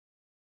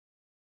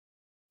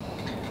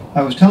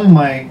I was telling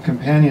my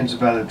companions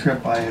about a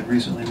trip I had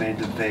recently made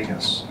to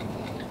Vegas.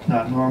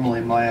 Not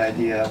normally my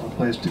idea of a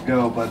place to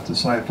go, but the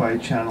Sci-Fi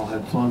Channel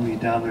had flown me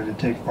down there to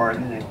take part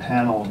in a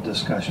panel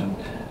discussion.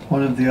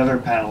 One of the other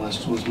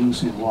panelists was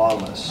Lucy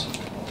Lawless.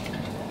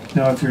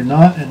 Now, if you're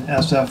not an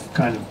SF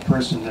kind of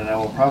person, then I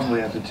will probably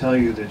have to tell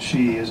you that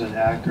she is an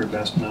actor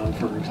best known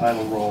for her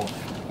title role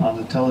on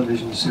the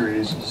television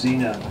series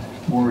Xena,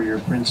 Warrior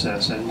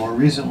Princess, and more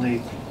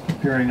recently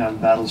appearing on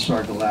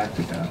Battlestar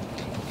Galactica.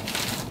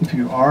 If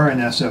you are an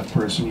SF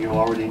person, you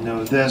already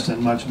know this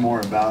and much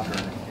more about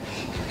her.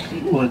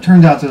 Well, it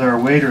turned out that our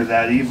waiter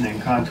that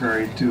evening,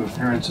 contrary to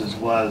appearances,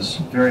 was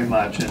very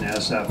much an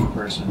SF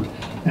person.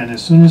 And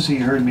as soon as he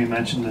heard me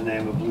mention the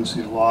name of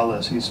Lucy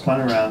Lawless, he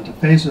spun around to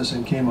face us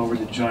and came over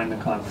to join the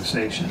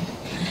conversation.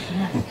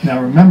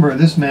 Now remember,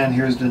 this man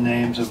hears the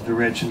names of the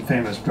rich and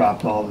famous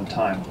dropped all the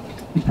time.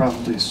 He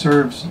probably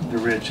serves the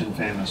rich and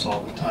famous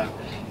all the time.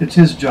 It's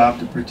his job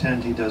to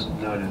pretend he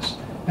doesn't notice.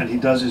 And he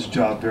does his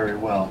job very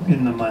well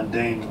in the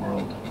mundane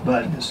world.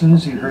 But as soon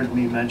as he heard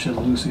me mention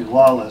Lucy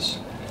Lawless,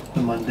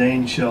 the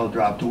mundane shell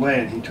dropped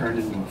away and he turned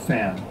into a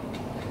fan.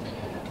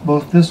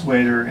 Both this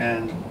waiter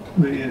and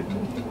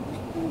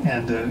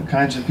the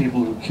kinds of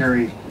people who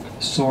carry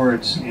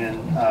swords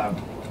in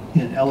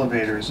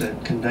elevators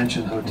at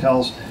convention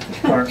hotels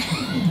are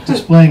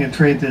displaying a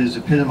trait that is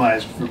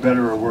epitomized, for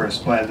better or worse,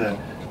 by the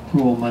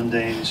cruel,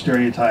 mundane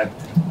stereotype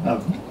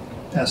of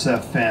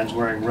SF fans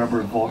wearing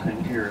rubber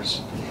Vulcan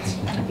ears.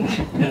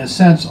 In a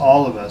sense,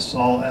 all of us,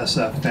 all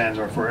SF fans,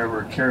 are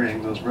forever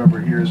carrying those rubber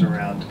ears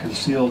around,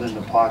 concealed in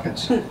the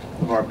pockets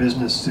of our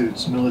business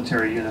suits,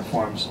 military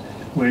uniforms,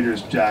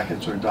 waiters'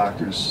 jackets, or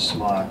doctors'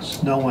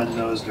 smocks. No one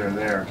knows they're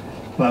there,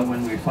 but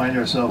when we find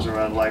ourselves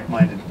around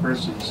like-minded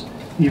persons,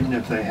 even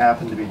if they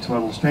happen to be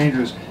total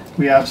strangers,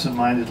 we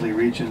absent-mindedly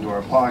reach into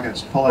our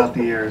pockets, pull out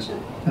the ears,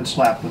 and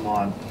slap them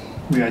on.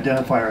 We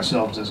identify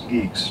ourselves as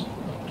geeks.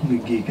 We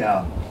geek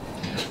out.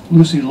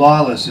 Lucy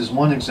Lawless is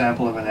one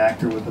example of an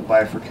actor with a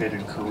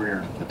bifurcated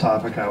career, a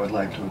topic I would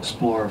like to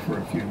explore for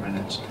a few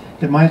minutes.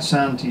 It might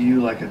sound to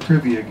you like a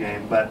trivia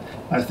game, but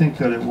I think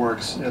that it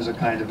works as a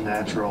kind of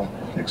natural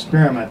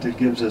experiment that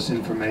gives us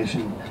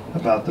information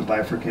about the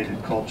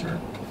bifurcated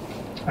culture.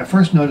 I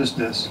first noticed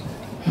this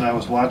when I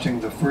was watching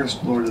the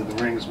first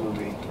Lord+of+the+rings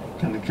movie,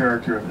 and the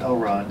character of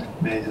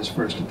Elrond made his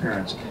first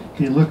appearance.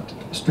 He looked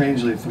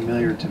strangely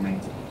familiar to me.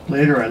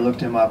 Later I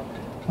looked him up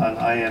on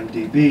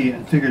IMDb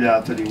and figured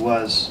out that he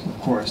was,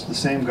 of course, the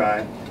same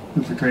guy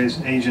who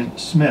portrays Agent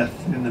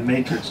Smith in the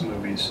Matrix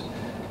movies.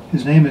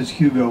 His name is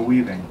Hugo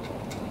Weaving.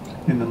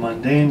 In the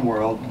mundane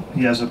world,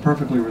 he has a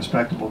perfectly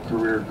respectable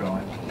career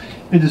going.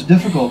 It is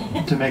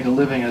difficult to make a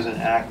living as an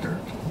actor.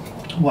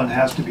 One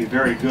has to be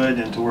very good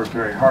and to work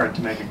very hard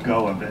to make a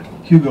go of it.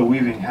 Hugo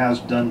Weaving has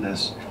done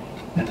this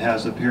and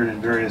has appeared in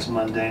various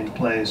mundane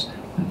plays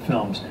and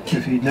films.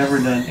 If he'd never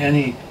done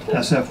any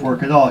SF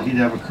work at all, he'd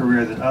have a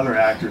career that other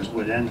actors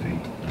would envy.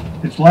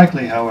 It's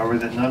likely, however,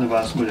 that none of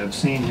us would have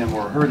seen him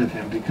or heard of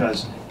him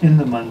because in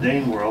the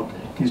mundane world,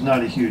 he's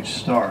not a huge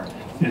star.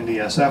 In the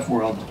SF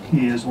world,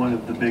 he is one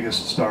of the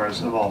biggest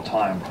stars of all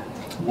time.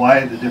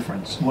 Why the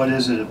difference? What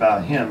is it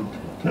about him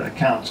that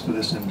accounts for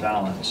this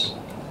imbalance?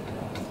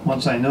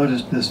 Once I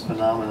noticed this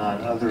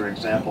phenomenon, other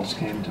examples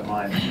came to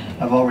mind.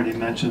 I've already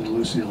mentioned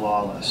Lucy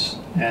Lawless,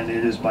 and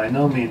it is by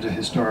no means a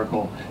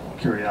historical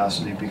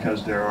curiosity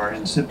because there are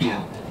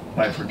incipient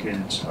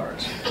bifurcated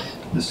stars.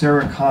 The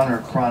Sarah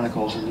Connor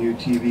Chronicles, a new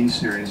TV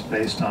series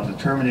based on the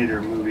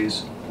Terminator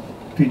movies,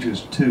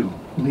 features two.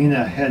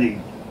 Lena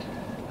Headey,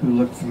 who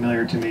looked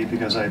familiar to me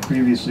because I had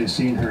previously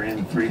seen her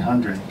in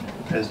 300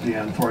 as the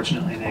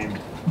unfortunately named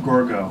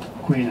Gorgo,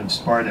 Queen of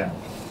Sparta,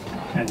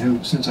 and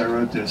who, since I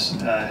wrote this,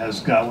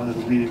 has got one of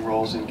the leading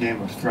roles in Game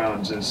of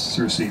Thrones as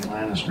Cersei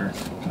Lannister,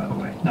 by the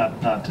way,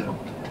 not to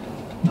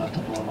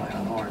blow my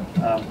own horn.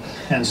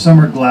 And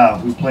Summer Glau,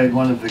 who played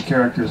one of the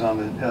characters on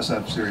the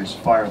SF series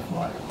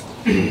Firefly.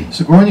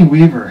 Sigourney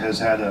Weaver has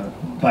had a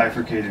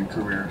bifurcated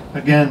career.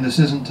 Again, this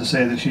isn't to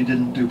say that she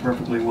didn't do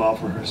perfectly well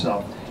for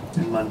herself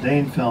in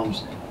mundane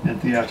films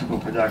and theatrical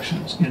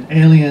productions. In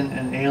Alien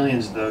and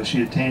Aliens, though,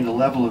 she attained a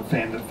level of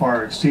fame that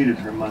far exceeded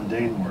her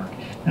mundane work.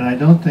 And I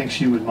don't think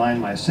she would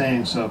mind my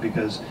saying so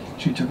because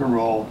she took a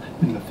role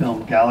in the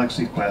film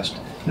Galaxy Quest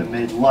that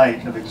made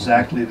light of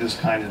exactly this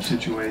kind of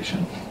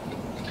situation.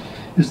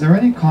 Is there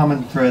any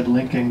common thread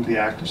linking the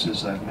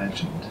actresses I've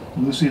mentioned?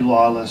 Lucy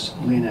Lawless,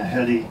 Lena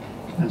Headey,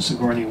 and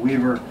Sigourney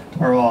Weaver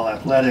are all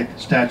athletic,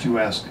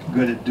 statuesque,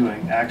 good at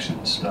doing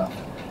action stuff.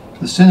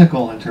 The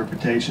cynical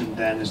interpretation,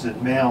 then, is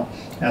that male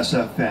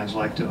SF fans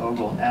like to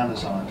ogle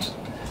Amazons.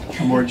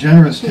 A more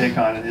generous take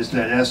on it is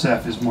that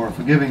SF is more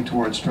forgiving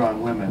towards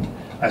strong women.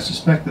 I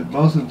suspect that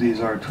both of these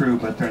are true,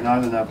 but they're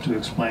not enough to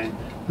explain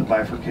the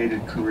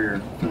bifurcated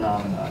career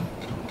phenomenon.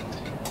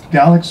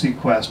 Galaxy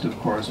Quest, of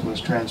course,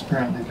 was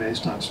transparently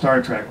based on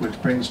Star Trek,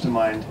 which brings to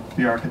mind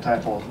the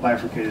archetypal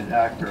bifurcated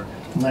actor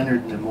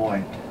Leonard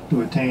Nimoy, who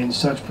attained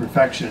such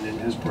perfection in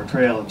his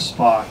portrayal of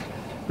Spock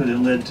that it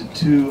led to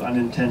two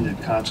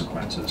unintended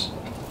consequences.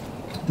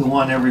 The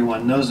one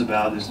everyone knows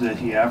about is that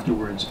he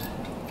afterwards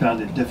found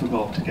it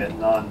difficult to get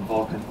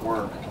non-Vulcan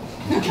work.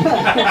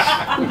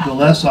 The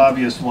less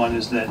obvious one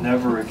is that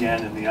never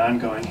again in the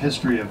ongoing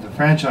history of the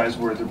franchise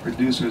were the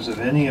producers of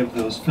any of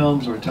those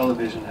films or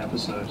television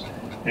episodes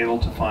able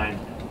to find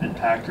an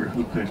actor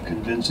who could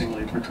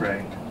convincingly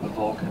portray a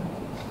Vulcan.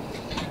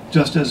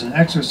 Just as an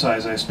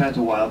exercise, I spent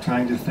a while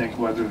trying to think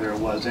whether there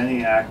was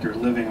any actor,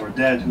 living or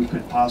dead, who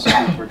could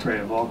possibly portray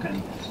a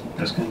Vulcan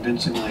as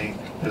convincingly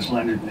as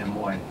Leonard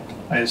Nimoy.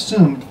 I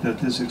assumed that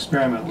this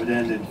experiment would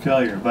end in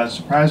failure, but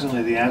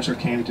surprisingly the answer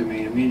came to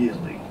me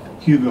immediately: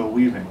 Hugo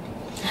Weaving.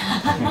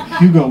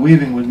 Hugo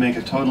Weaving would make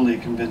a totally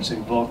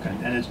convincing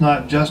Vulcan, and it's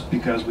not just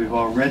because we've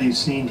already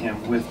seen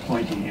him with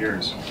pointy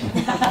ears.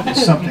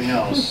 It's something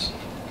else.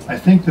 I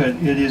think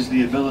that it is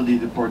the ability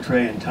to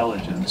portray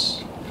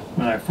intelligence.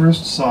 When I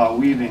first saw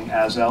Weaving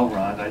as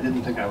Elrond, I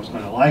didn't think I was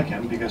going to like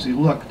him because he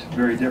looked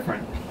very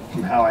different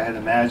from how I had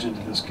imagined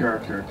this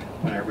character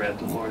when I read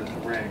The Lord of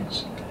the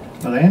Rings.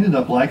 But I ended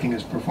up liking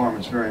his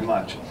performance very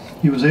much.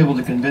 He was able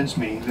to convince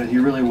me that he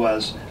really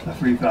was a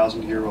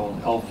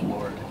 3,000-year-old elf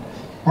lord.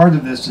 Part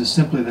of this is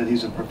simply that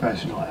he's a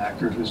professional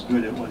actor who's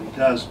good at what he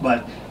does,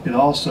 but it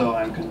also,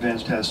 I'm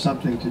convinced, has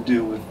something to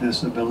do with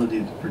this ability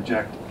to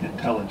project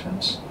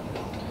intelligence.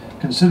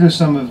 Consider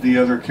some of the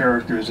other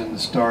characters in the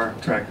Star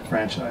Trek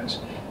franchise.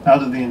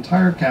 Out of the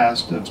entire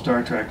cast of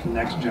Star Trek: The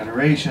Next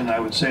Generation, I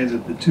would say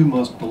that the two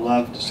most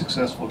beloved,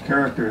 successful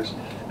characters,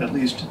 at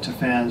least to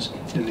fans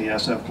in the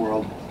SF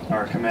world,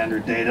 are Commander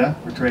Data,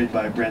 portrayed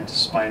by Brent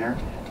Spiner,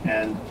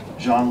 and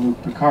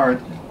Jean-Luc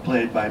Picard,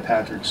 played by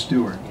Patrick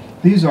Stewart.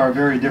 These are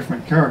very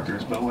different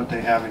characters, but what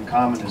they have in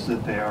common is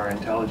that they are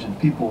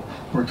intelligent people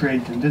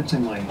portrayed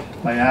convincingly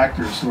by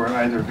actors who are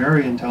either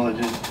very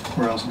intelligent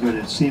or else good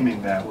at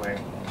seeming that way.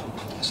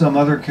 Some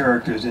other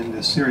characters in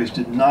this series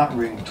did not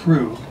ring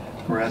true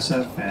for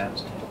SF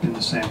fans in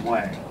the same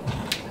way.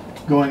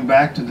 Going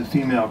back to the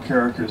female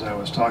characters I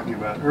was talking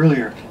about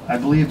earlier, I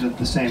believe that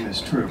the same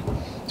is true.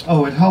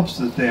 Oh, it helps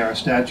that they are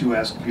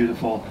statuesque,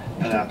 beautiful,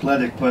 and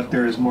athletic, but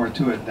there is more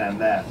to it than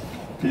that.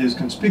 It is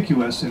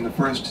conspicuous in the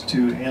first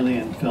two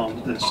Alien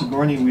films that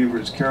Sigourney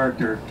Weaver's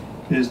character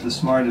is the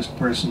smartest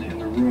person in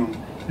the room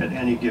at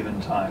any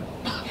given time.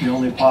 The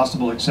only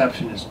possible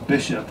exception is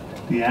Bishop,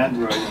 the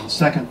android in the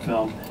second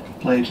film,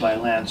 played by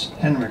Lance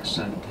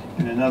Henriksen,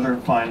 in another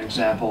fine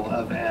example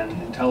of an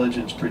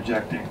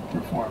intelligence-projecting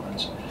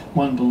performance.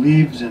 One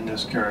believes in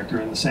this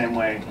character in the same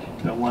way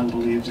that one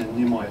believes in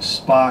Nimoy's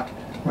Spock,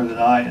 or that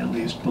I, at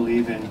least,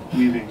 believe in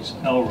Weaving's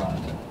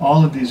Elrond.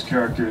 All of these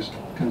characters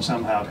can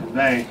somehow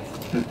convey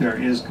that there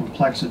is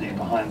complexity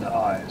behind the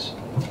eyes.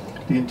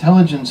 The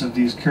intelligence of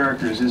these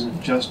characters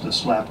isn't just a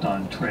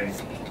slapped-on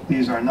trait.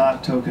 These are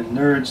not token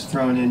nerds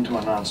thrown into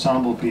an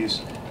ensemble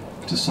piece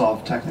to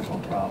solve technical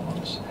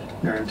problems.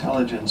 Their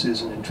intelligence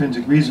is an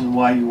intrinsic reason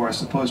why you are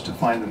supposed to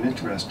find them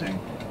interesting,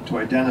 to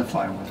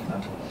identify with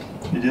them.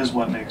 It is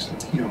what makes them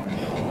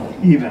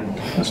human, even,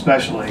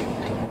 especially,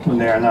 when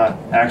they are not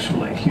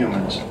actually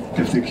humans.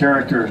 If the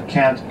character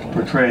can't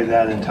portray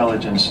that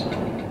intelligence,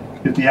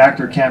 if the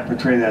actor can't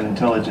portray that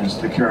intelligence,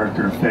 the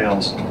character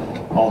fails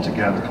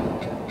altogether.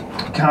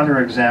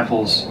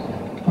 Counterexamples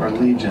are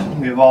legion.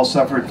 We have all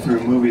suffered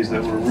through movies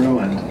that were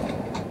ruined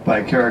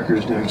by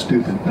characters doing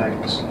stupid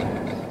things.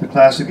 The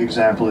classic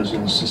example is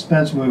in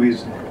suspense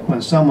movies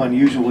when someone,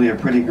 usually a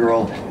pretty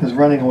girl, is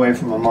running away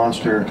from a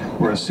monster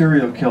or a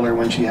serial killer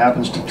when she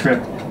happens to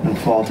trip and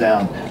fall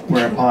down,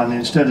 whereupon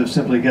instead of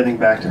simply getting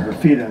back to her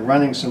feet and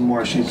running some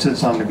more, she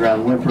sits on the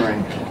ground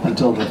whimpering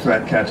until the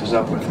threat catches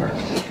up with her.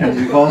 And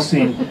we've all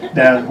seen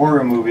bad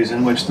horror movies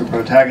in which the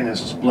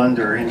protagonists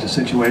blunder into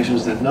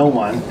situations that no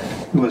one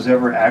who has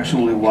ever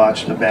actually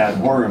watched a bad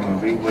horror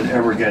movie would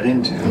ever get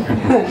into.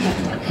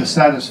 The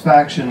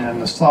satisfaction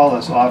and the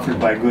solace offered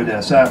by good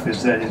SF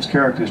is that its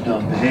characters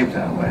don't behave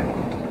that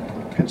way.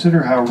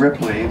 Consider how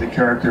Ripley, the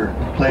character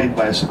played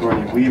by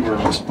Sigourney Weaver,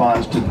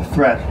 responds to the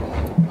threat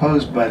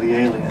posed by the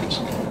aliens.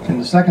 In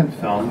the second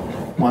film,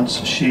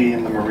 once she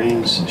and the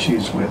Marines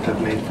she's with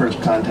have made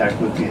first contact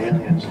with the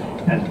aliens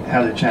and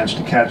had a chance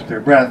to catch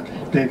their breath,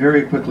 they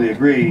very quickly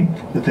agree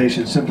that they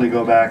should simply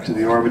go back to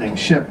the orbiting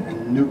ship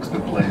and nuke the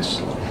place.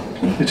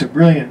 It's a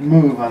brilliant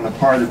move on the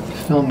part of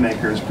the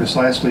filmmakers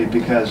precisely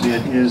because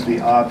it is the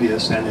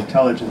obvious and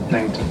intelligent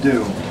thing to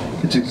do.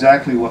 It's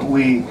exactly what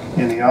we,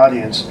 in the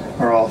audience,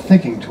 are all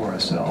thinking to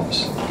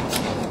ourselves.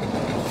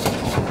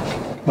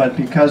 But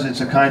because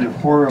it's a kind of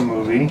horror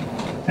movie,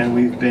 and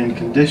we've been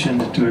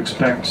conditioned to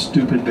expect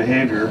stupid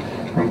behavior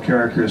from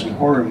characters in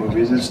horror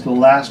movies, it's the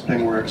last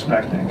thing we're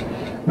expecting.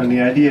 When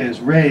the idea is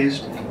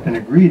raised and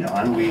agreed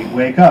on, we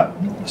wake up,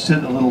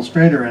 sit a little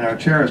straighter in our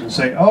chairs and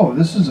say, oh,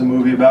 this is a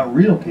movie about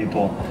real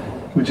people,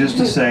 which is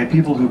to say,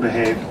 people who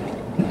behave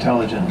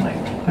intelligently.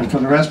 And for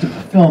the rest of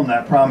the film,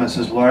 that promise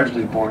is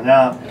largely borne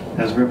out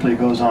as Ripley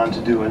goes on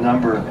to do a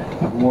number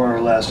of more or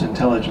less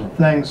intelligent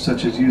things,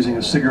 such as using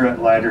a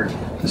cigarette lighter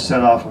to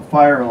set off a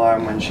fire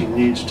alarm when she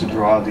needs to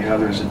draw the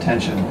other's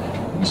attention,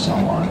 and so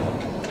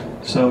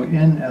on. So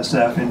in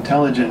SF,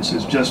 intelligence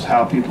is just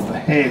how people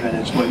behave, and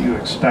it's what you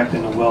expect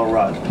in a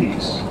well-wrought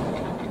piece.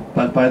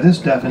 But by this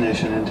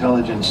definition,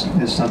 intelligence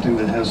is something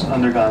that has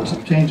undergone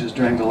some changes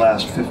during the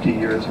last 50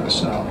 years or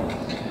so.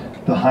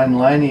 The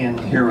Heinleinian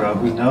hero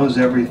who knows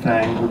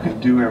everything, who can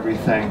do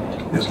everything,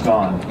 is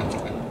gone.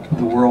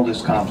 The world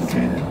is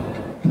complicated.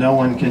 No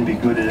one can be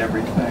good at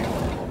everything.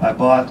 I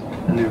bought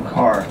a new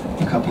car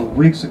a couple of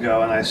weeks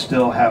ago, and I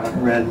still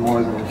haven't read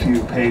more than a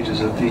few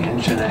pages of the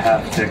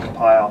inch-and-a-half thick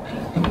pile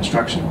of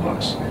instruction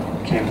books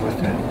that came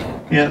with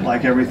it. It,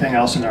 like everything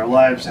else in our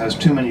lives, has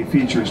too many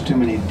features, too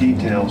many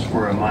details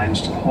for our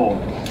minds to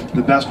hold.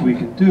 The best we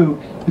can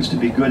do is to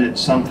be good at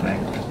something,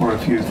 or a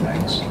few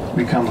things.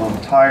 We come home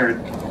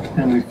tired,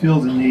 and we feel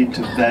the need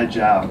to veg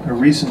out, a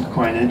recent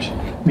coinage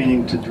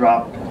meaning to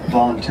drop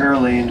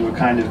voluntarily into a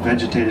kind of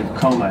vegetative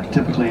coma,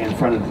 typically in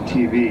front of the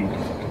TV.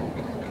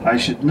 I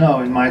should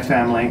know, in my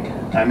family,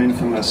 I'm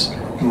infamous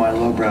for my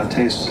lowbrow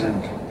tastes in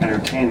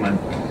entertainment.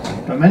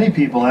 But many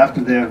people,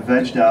 after they have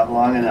vegged out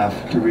long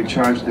enough to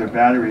recharge their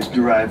batteries,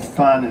 derive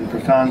fun and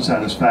profound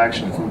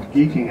satisfaction from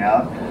geeking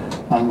out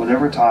on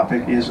whatever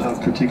topic is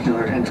of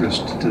particular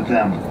interest to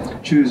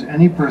them. Choose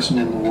any person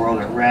in the world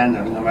at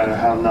random, no matter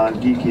how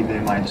non-geeky they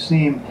might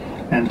seem,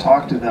 and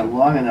talk to them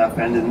long enough,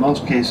 and in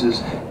most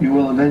cases, you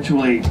will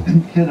eventually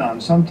hit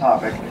on some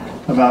topic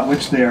about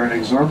which they are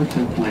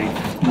exorbitantly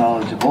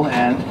knowledgeable,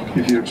 and,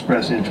 if you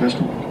express interest,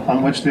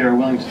 on which they are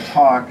willing to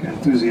talk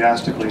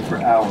enthusiastically for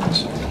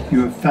hours.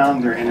 You have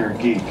found their inner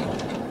geek.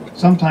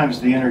 Sometimes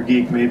the inner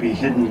geek may be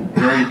hidden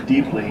very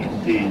deeply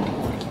indeed.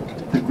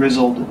 The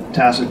grizzled,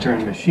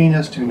 taciturn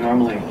machinist who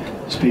normally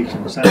speaks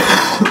in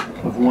sentences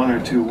of one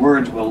or two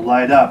words will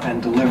light up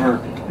and deliver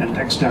an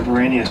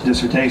extemporaneous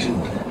dissertation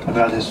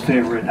about his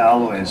favorite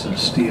alloys of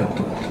steel.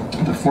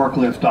 The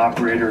forklift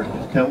operator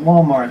at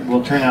Walmart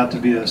will turn out to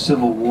be a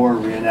Civil War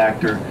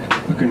reenactor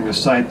who can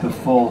recite the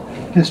full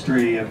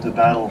history of the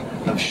Battle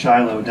of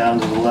Shiloh down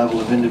to the level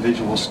of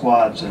individual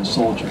squads and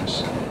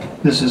soldiers.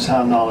 This is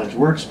how knowledge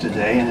works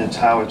today, and it's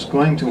how it's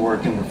going to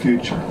work in the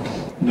future.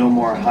 No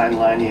more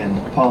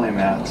Heinleinian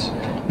polymaths.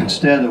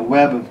 Instead, a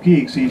web of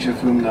geeks, each of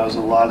whom knows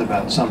a lot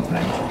about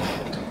something.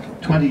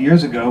 20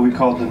 years ago, we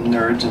called them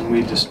nerds, and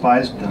we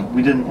despised them.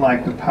 We didn't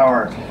like the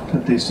power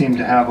that they seemed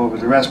to have over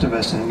the rest of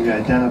us, and we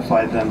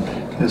identified them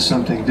as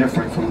something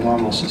different from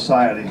normal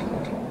society.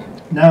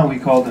 Now we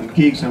call them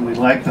geeks, and we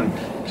like them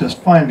just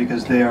fine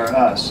because they are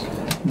us.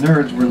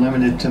 Nerds were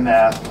limited to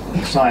math,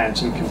 and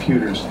science, and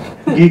computers.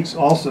 Geeks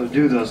also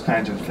do those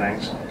kinds of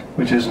things,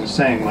 which isn't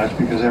saying much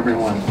because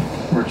everyone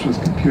works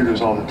with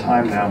computers all the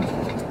time now.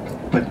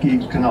 But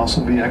geeks can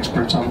also be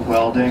experts on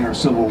welding or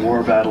Civil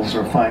War battles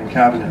or fine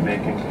cabinet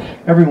making.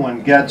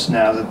 Everyone gets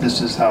now that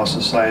this is how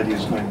society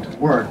is going to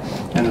work,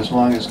 and as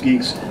long as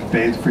geeks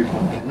bathe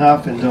frequently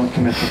enough and don't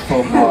commit the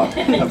faux pas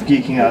of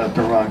geeking out at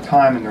the wrong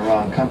time in the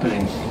wrong company,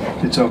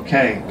 it's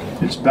okay.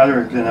 It's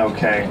better than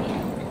okay.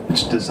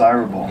 It's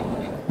desirable.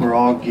 We're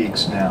all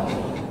geeks now.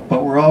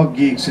 But we're all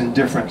geeks in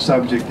different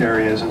subject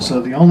areas, and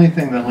so the only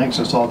thing that links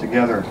us all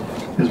together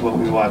is what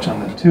we watch on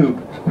the tube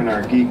when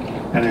our geek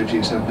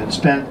energies have been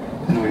spent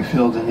and we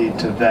feel the need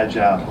to veg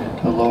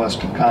out the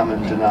lowest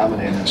common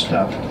denominator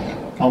stuff.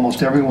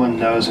 Almost everyone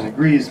knows and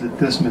agrees that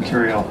this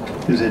material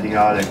is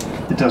idiotic.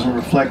 It doesn't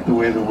reflect the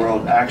way the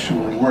world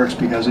actually works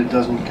because it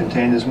doesn't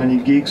contain as many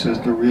geeks as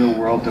the real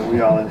world that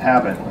we all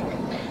inhabit.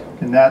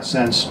 In that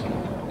sense,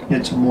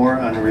 it's more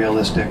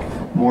unrealistic,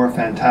 more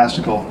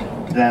fantastical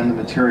than the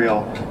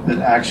material that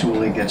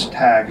actually gets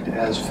tagged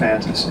as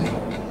fantasy.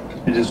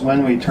 It is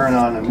when we turn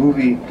on a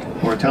movie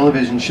or a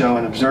television show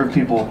and observe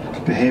people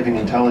behaving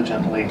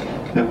intelligently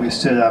that we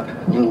sit up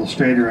a little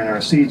straighter in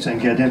our seats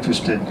and get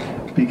interested,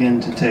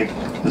 begin to take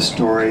the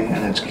story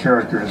and its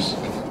characters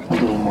a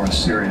little more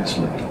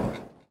seriously.